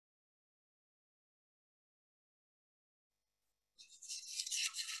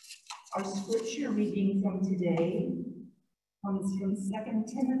Our scripture reading from today comes from 2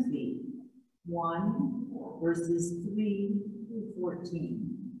 Timothy 1, verses 3 through 14.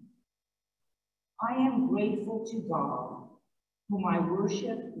 I am grateful to God, whom I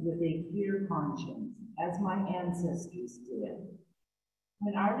worship with a clear conscience, as my ancestors did,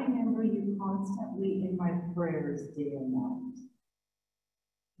 when I remember you constantly in my prayers day and night.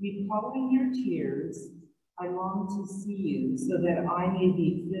 Recalling your tears, I long to see you so that I may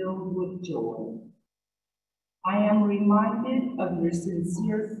be filled with joy. I am reminded of your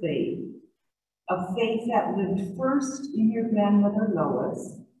sincere faith, a faith that lived first in your grandmother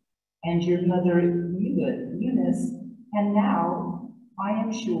Lois and your mother Eunice, and now, I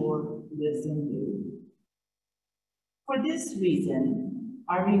am sure, lives in you. For this reason,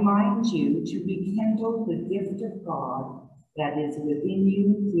 I remind you to rekindle the gift of God that is within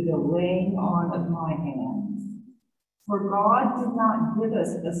you through the laying on of my hands. For God did not give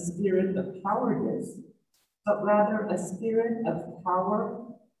us a spirit of cowardice, but rather a spirit of power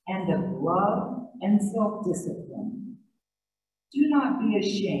and of love and self-discipline. Do not be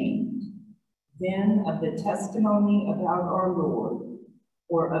ashamed, then, of the testimony about our Lord,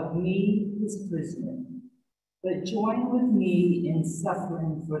 or of me, his prisoner, but join with me in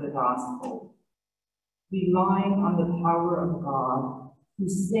suffering for the gospel, relying on the power of God, who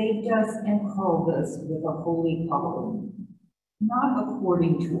saved us and called us with a holy calling, not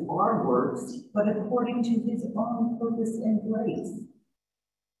according to our works, but according to his own purpose and grace.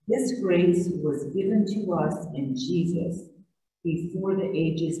 This grace was given to us in Jesus before the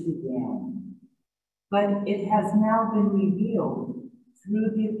ages began, but it has now been revealed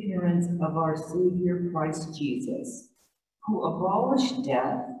through the appearance of our Savior Christ Jesus, who abolished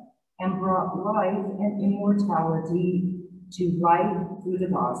death and brought life and immortality to light through the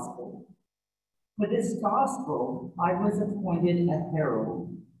gospel. For this gospel, I was appointed a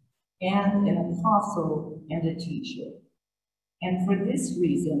herald and an apostle and a teacher. And for this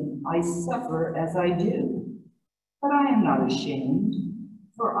reason, I suffer as I do. But I am not ashamed,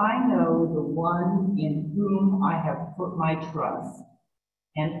 for I know the one in whom I have put my trust,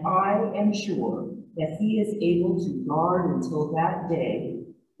 and I am sure that he is able to guard until that day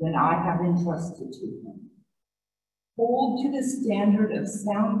when I have entrusted to him. Hold to the standard of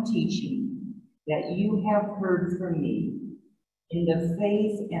sound teaching that you have heard from me in the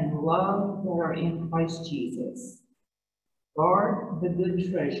faith and love that are in Christ Jesus. Guard the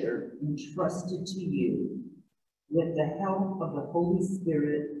good treasure entrusted to you with the help of the Holy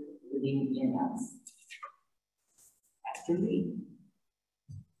Spirit living in us. Pastor Lee.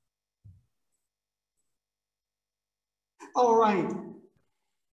 All right.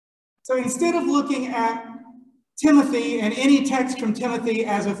 So instead of looking at Timothy and any text from Timothy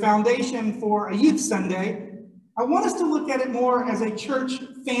as a foundation for a youth Sunday, I want us to look at it more as a church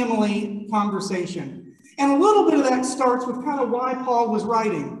family conversation. And a little bit of that starts with kind of why Paul was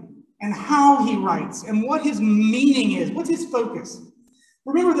writing and how he writes and what his meaning is, what's his focus.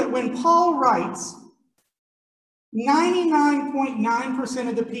 Remember that when Paul writes, 99.9%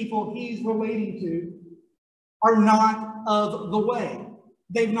 of the people he's relating to are not of the way.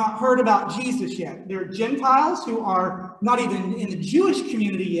 They've not heard about Jesus yet. They're Gentiles who are not even in the Jewish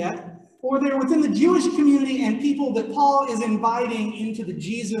community yet, or they're within the Jewish community and people that Paul is inviting into the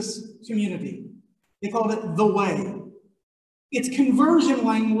Jesus community. They called it the way. It's conversion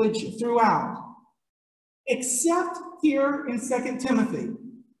language throughout, except here in 2 Timothy.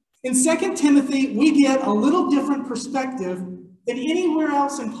 In 2 Timothy, we get a little different perspective than anywhere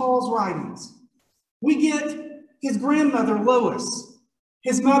else in Paul's writings. We get his grandmother, Lois,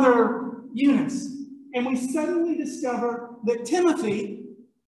 his mother, Eunice, and we suddenly discover that Timothy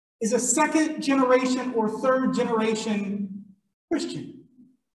is a second generation or third generation Christian.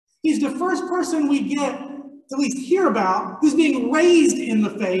 He's the first person we get to at least hear about who's being raised in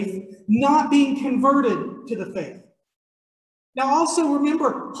the faith, not being converted to the faith. Now also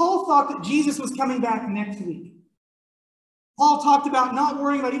remember, Paul thought that Jesus was coming back next week. Paul talked about not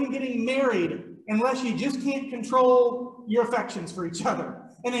worrying about even getting married unless you just can't control your affections for each other.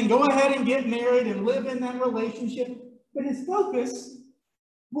 And then go ahead and get married and live in that relationship. But his focus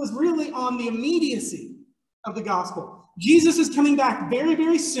was really on the immediacy of the gospel. Jesus is coming back very,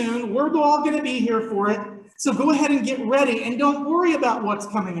 very soon. We're all going to be here for it. So go ahead and get ready and don't worry about what's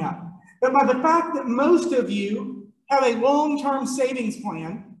coming up. But by the fact that most of you have a long-term savings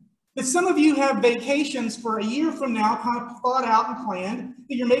plan, that some of you have vacations for a year from now kind of thought out and planned,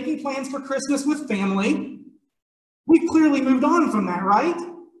 that you're making plans for Christmas with family, we've clearly moved on from that, right?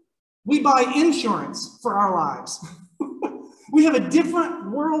 We buy insurance for our lives. We have a different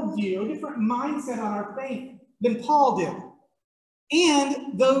worldview, a different mindset on our faith than Paul did.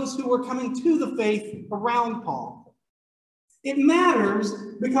 and those who were coming to the faith around Paul. It matters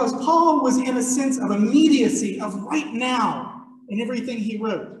because Paul was in a sense of immediacy, of right now in everything he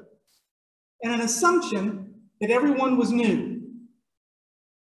wrote, and an assumption that everyone was new.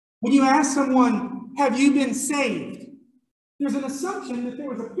 When you ask someone, have you been saved? There's an assumption that there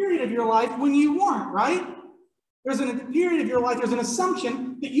was a period of your life when you weren't, right? There's a period of your life, there's an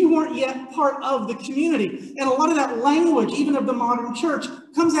assumption that you weren't yet part of the community. And a lot of that language, even of the modern church,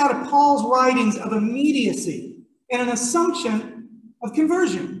 comes out of Paul's writings of immediacy and an assumption of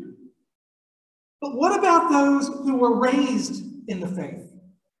conversion. But what about those who were raised in the faith?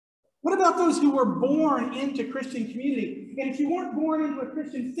 What about those who were born into Christian community? And if you weren't born into a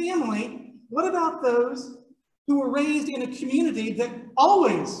Christian family, what about those who were raised in a community that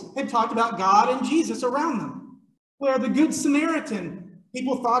always had talked about God and Jesus around them? Where the Good Samaritan,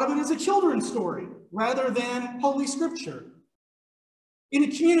 people thought of it as a children's story rather than Holy Scripture. In a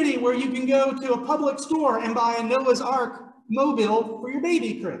community where you can go to a public store and buy a Noah's Ark mobile for your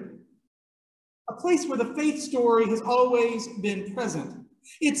baby crib. A place where the faith story has always been present.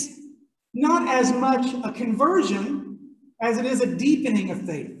 It's not as much a conversion as it is a deepening of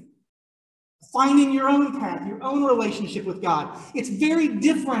faith. Finding your own path, your own relationship with God. It's very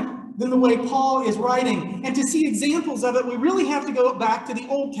different than the way Paul is writing. And to see examples of it, we really have to go back to the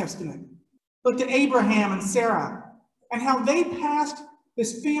Old Testament. Look to Abraham and Sarah and how they passed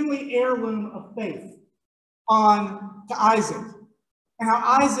this family heirloom of faith on to Isaac. And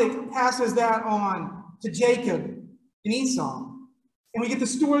how Isaac passes that on to Jacob and Esau. And we get the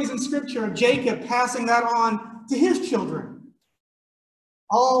stories in Scripture of Jacob passing that on to his children.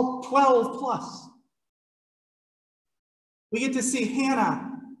 All 12 plus. We get to see Hannah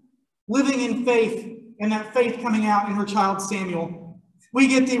living in faith and that faith coming out in her child Samuel. We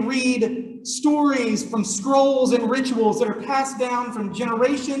get to read stories from scrolls and rituals that are passed down from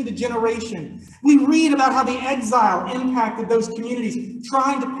generation to generation. We read about how the exile impacted those communities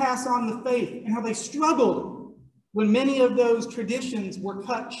trying to pass on the faith and how they struggled when many of those traditions were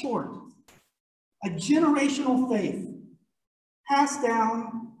cut short. A generational faith passed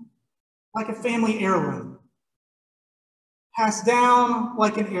down like a family heirloom. Passed down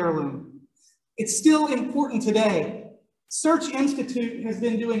like an heirloom. It's still important today. Search Institute has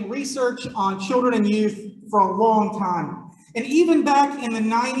been doing research on children and youth for a long time. And even back in the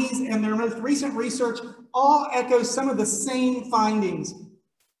 90s and their most recent research all echoes some of the same findings.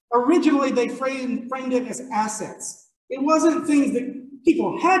 Originally, they framed it as assets. It wasn't things that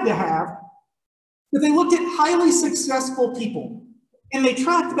people had to have, but they looked at highly successful people and they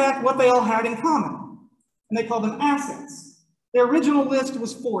tracked back what they all had in common. And they called them assets. Their original list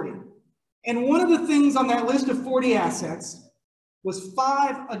was 40. And one of the things on that list of 40 assets was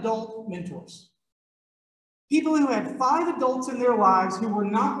 5 adult mentors. People who had 5 adults in their lives who were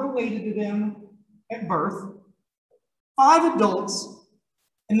not related to them at birth. 5 adults,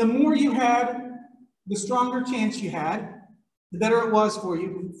 and the more you had, the stronger chance you had, the better it was for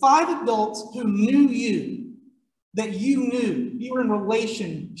you. 5 adults who knew you, that you knew, you were in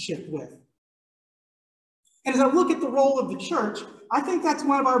relationship with. And as I look at the role of the church, I think that's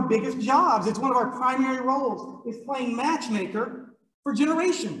one of our biggest jobs. It's one of our primary roles, is playing matchmaker for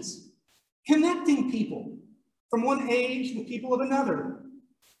generations, connecting people from one age with people of another,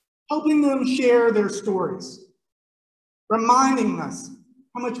 helping them share their stories, reminding us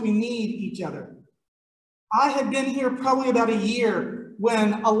how much we need each other. I had been here probably about a year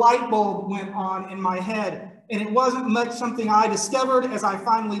when a light bulb went on in my head, and it wasn't much something I discovered as I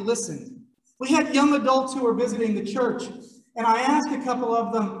finally listened. We had young adults who were visiting the church, and I asked a couple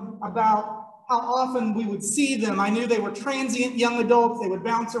of them about how often we would see them. I knew they were transient young adults. They would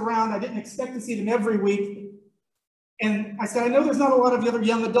bounce around. I didn't expect to see them every week. And I said, I know there's not a lot of other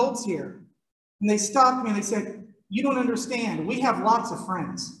young adults here. And they stopped me and they said, you don't understand. We have lots of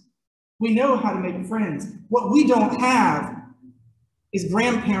friends. We know how to make friends. What we don't have is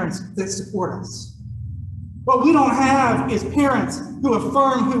grandparents that support us. What we don't have is parents who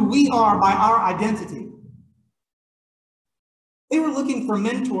affirm who we are by our identity. They were looking for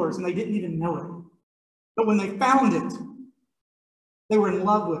mentors and they didn't even know it. But when they found it, they were in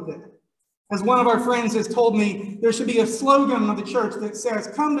love with it. As one of our friends has told me, there should be a slogan of the church that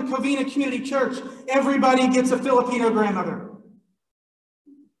says, come to Covina Community Church, everybody gets a Filipino grandmother.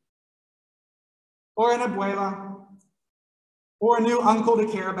 Or an abuela. Or a new uncle to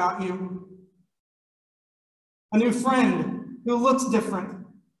care about you. A new friend who looks different,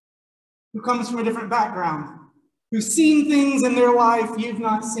 who comes from a different background, who's seen things in their life you've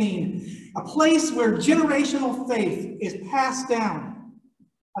not seen. A place where generational faith is passed down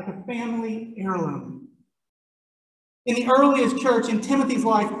like a family heirloom. In the earliest church, in Timothy's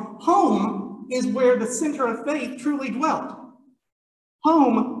life, home is where the center of faith truly dwelt.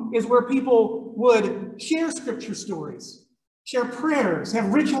 Home is where people would share scripture stories, share prayers,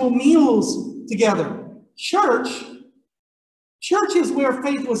 have ritual meals together. Church is where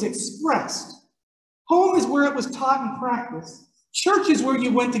faith was expressed. Home is where it was taught and practiced. Church is where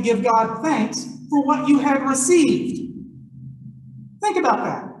you went to give God thanks for what you had received. Think about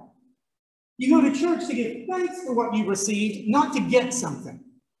that. You go to church to give thanks for what you received, not to get something.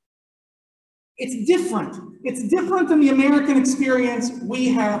 It's different. It's different than the American experience we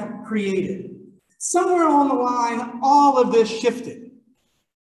have created. Somewhere along the line, all of this shifted.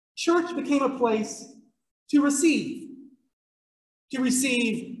 Church became a place to receive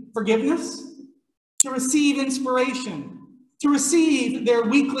forgiveness, to receive inspiration, to receive their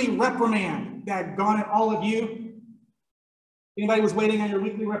weekly reprimand. Daggone it, all of you. Anybody was waiting on your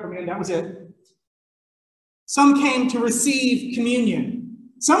weekly reprimand, that was it. Some came to receive communion.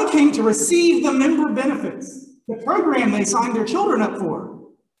 Some came to receive the member benefits, the program they signed their children up for,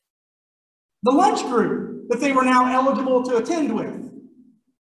 the lunch group that they were now eligible to attend with.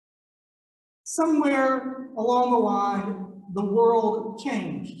 Somewhere along the line, the world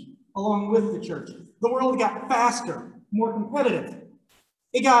changed along with the church. The world got faster, more competitive.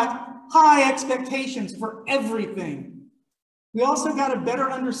 It got high expectations for everything. We also got a better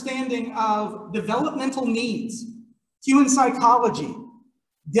understanding of developmental needs, human psychology,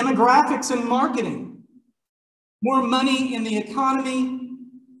 demographics and marketing, more money in the economy,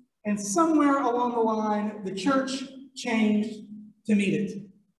 and somewhere along the line, the church changed to meet it.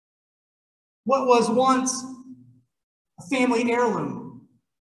 What was once a family heirloom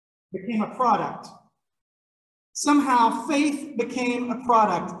became a product. Somehow faith became a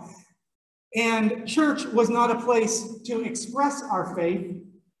product. And church was not a place to express our faith,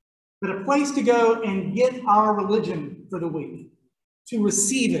 but a place to go and get our religion for the week, to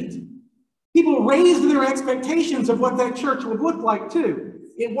receive it. People raised their expectations of what that church would look like too.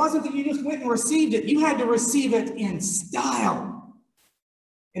 It wasn't that you just went and received it. You had to receive it in style.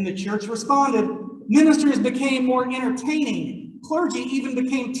 And the church responded. Ministers became more entertaining. Clergy even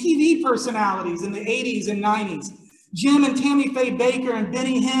became TV personalities in the 80s and 90s. Jim and Tammy Faye Baker and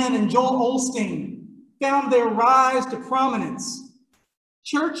Benny Hinn and Joel Osteen found their rise to prominence.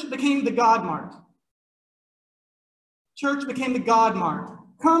 Church became the God Mart. Church became the God Mart.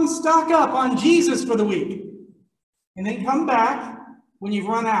 Come stock up on Jesus for the week, and then come back when you've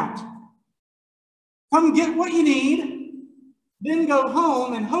run out. Come get what you need, then go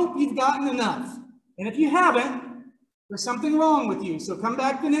home and hope you've gotten enough. And if you haven't, there's something wrong with you. So come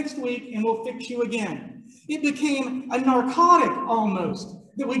back the next week and we'll fix you again. It became a narcotic almost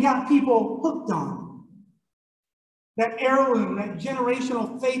that we got people hooked on. That heirloom, that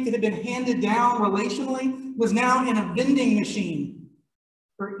generational faith that had been handed down relationally was now in a vending machine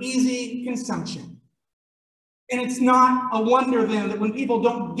for easy consumption. And it's not a wonder then that when people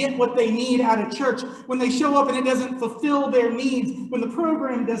don't get what they need out of church, when they show up and it doesn't fulfill their needs, when the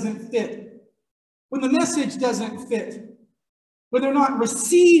program doesn't fit, when the message doesn't fit, when they're not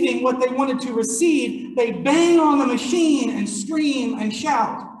receiving what they wanted to receive, they bang on the machine and scream and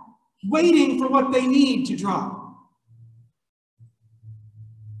shout, waiting for what they need to drop.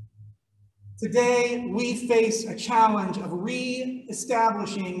 Today, we face a challenge of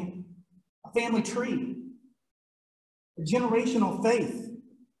re-establishing a family tree, a generational faith,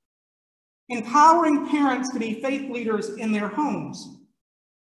 empowering parents to be faith leaders in their homes,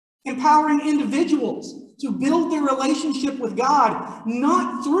 empowering individuals to build their relationship with God,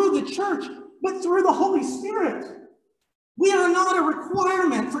 not through the church, but through the Holy Spirit. We are not a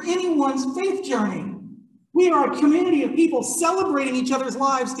requirement for anyone's faith journey. We are a community of people celebrating each other's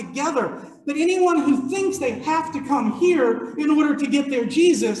lives together. But anyone who thinks they have to come here in order to get their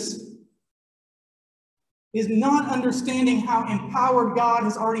Jesus is not understanding how empowered God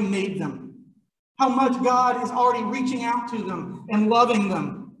has already made them, how much God is already reaching out to them and loving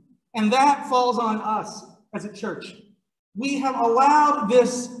them. And that falls on us as a church. We have allowed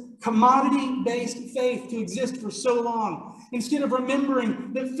this commodity-based faith to exist for so long, instead of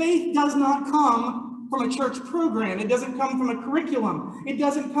remembering that faith does not come from a church program. It doesn't come from a curriculum. It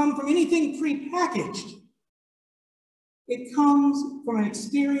doesn't come from anything pre-packaged. It comes from an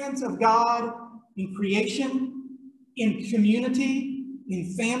experience of God in creation, in community,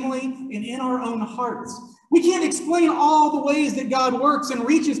 in family, and in our own hearts. We can't explain all the ways that God works and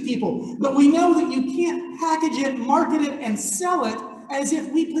reaches people, but we know that you can't package it, market it, and sell it as if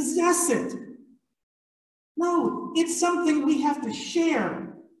we possess it. No, it's something we have to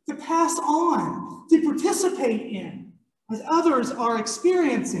share, to pass on, to participate in, as others are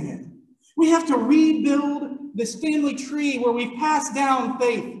experiencing it. We have to rebuild this family tree where we pass down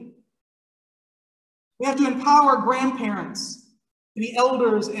faith. We have to empower grandparents to be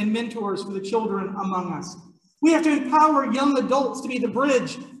elders and mentors for the children among us. We have to empower young adults to be the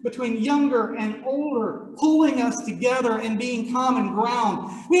bridge between younger and older, pulling us together and being common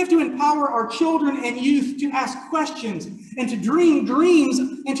ground. We have to empower our children and youth to ask questions and to dream dreams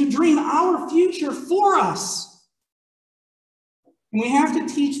and to dream our future for us. And we have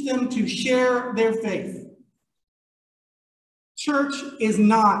to teach them to share their faith. Church is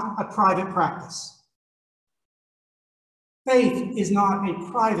not a private practice. Faith is not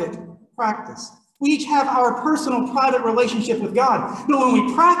a private practice. We each have our personal private relationship with God. But when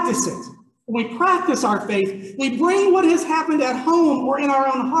we practice it, when we practice our faith, we bring what has happened at home or in our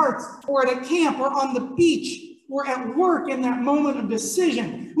own hearts or at a camp or on the beach or at work in that moment of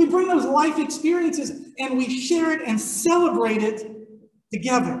decision. We bring those life experiences and we share it and celebrate it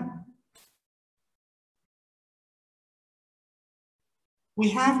together. We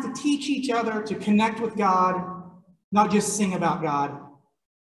have to teach each other to connect with God, not just sing about God.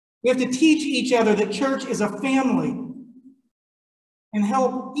 We have to teach each other that church is a family and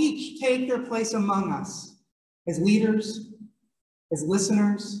help each take their place among us as leaders, as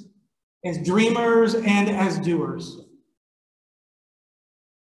listeners, as dreamers, and as doers.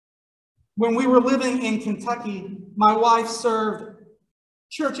 When we were living in Kentucky, my wife served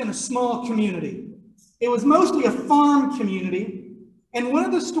church in a small community. It was mostly a farm community, and one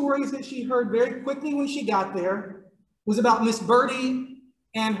of the stories that she heard very quickly when she got there was about Miss Birdie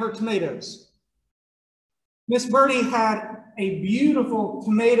and her tomatoes. Miss Birdie had a beautiful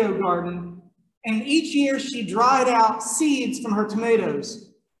tomato garden, and each year she dried out seeds from her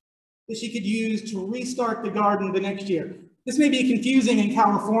tomatoes that she could use to restart the garden the next year. This may be confusing in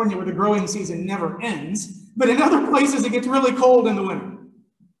California where the growing season never ends, but in other places it gets really cold in the winter.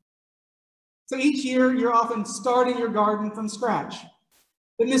 So each year you're often starting your garden from scratch.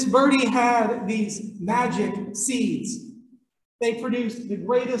 But Miss Birdie had these magic seeds. They produced the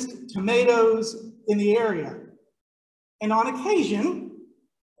greatest tomatoes in the area. And on occasion,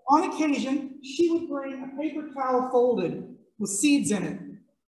 she would bring a paper towel folded with seeds in it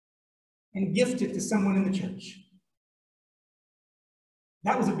and gift it to someone in the church.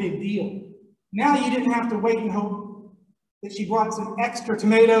 That was a big deal. Now you didn't have to wait and hope that she brought some extra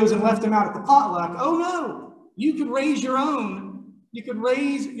tomatoes and left them out at the potluck. Oh no, you could raise your own. You could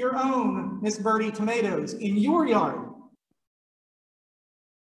raise your own Miss Birdie tomatoes in your yard.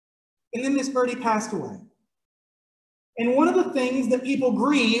 And then Miss Birdie passed away. And one of the things that people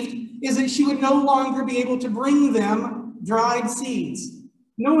grieved is that she would no longer be able to bring them dried seeds.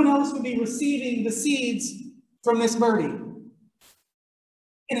 No one else would be receiving the seeds from Miss Birdie.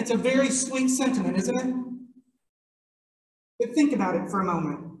 And it's a very sweet sentiment, isn't it? But think about it for a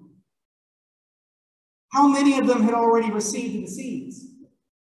moment. How many of them had already received the seeds?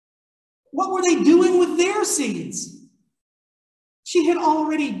 What were they doing with their seeds? She had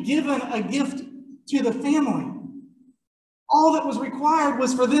already given a gift to the family. All that was required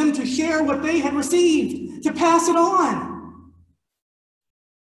was for them to share what they had received, to pass it on.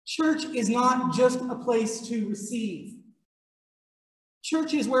 Church is not just a place to receive.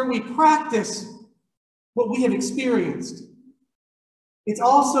 Church is where we practice what we have experienced. It's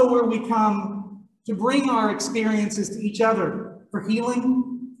also where we come to bring our experiences to each other for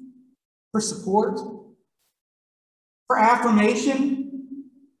healing, for support, for affirmation,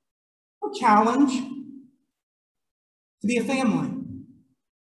 for challenge, to be a family,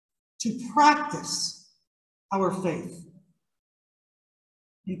 to practice our faith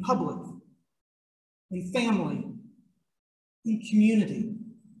in public, in family, in community.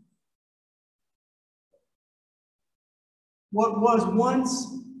 What was once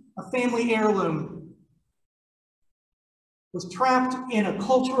a family heirloom was trapped in a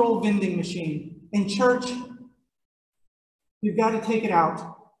cultural vending machine. In church, we've got to take it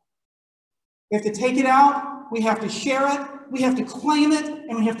out. We have to take it out, we have to share it, we have to claim it,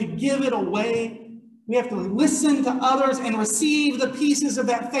 and we have to give it away. We have to listen to others and receive the pieces of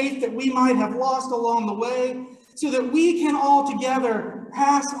that faith that we might have lost along the way, so that we can all together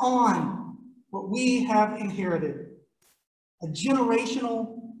pass on what we have inherited. A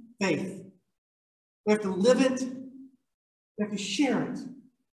generational faith. We have to live it, we have to share it,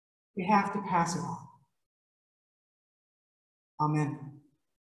 we have to pass it on. Amen.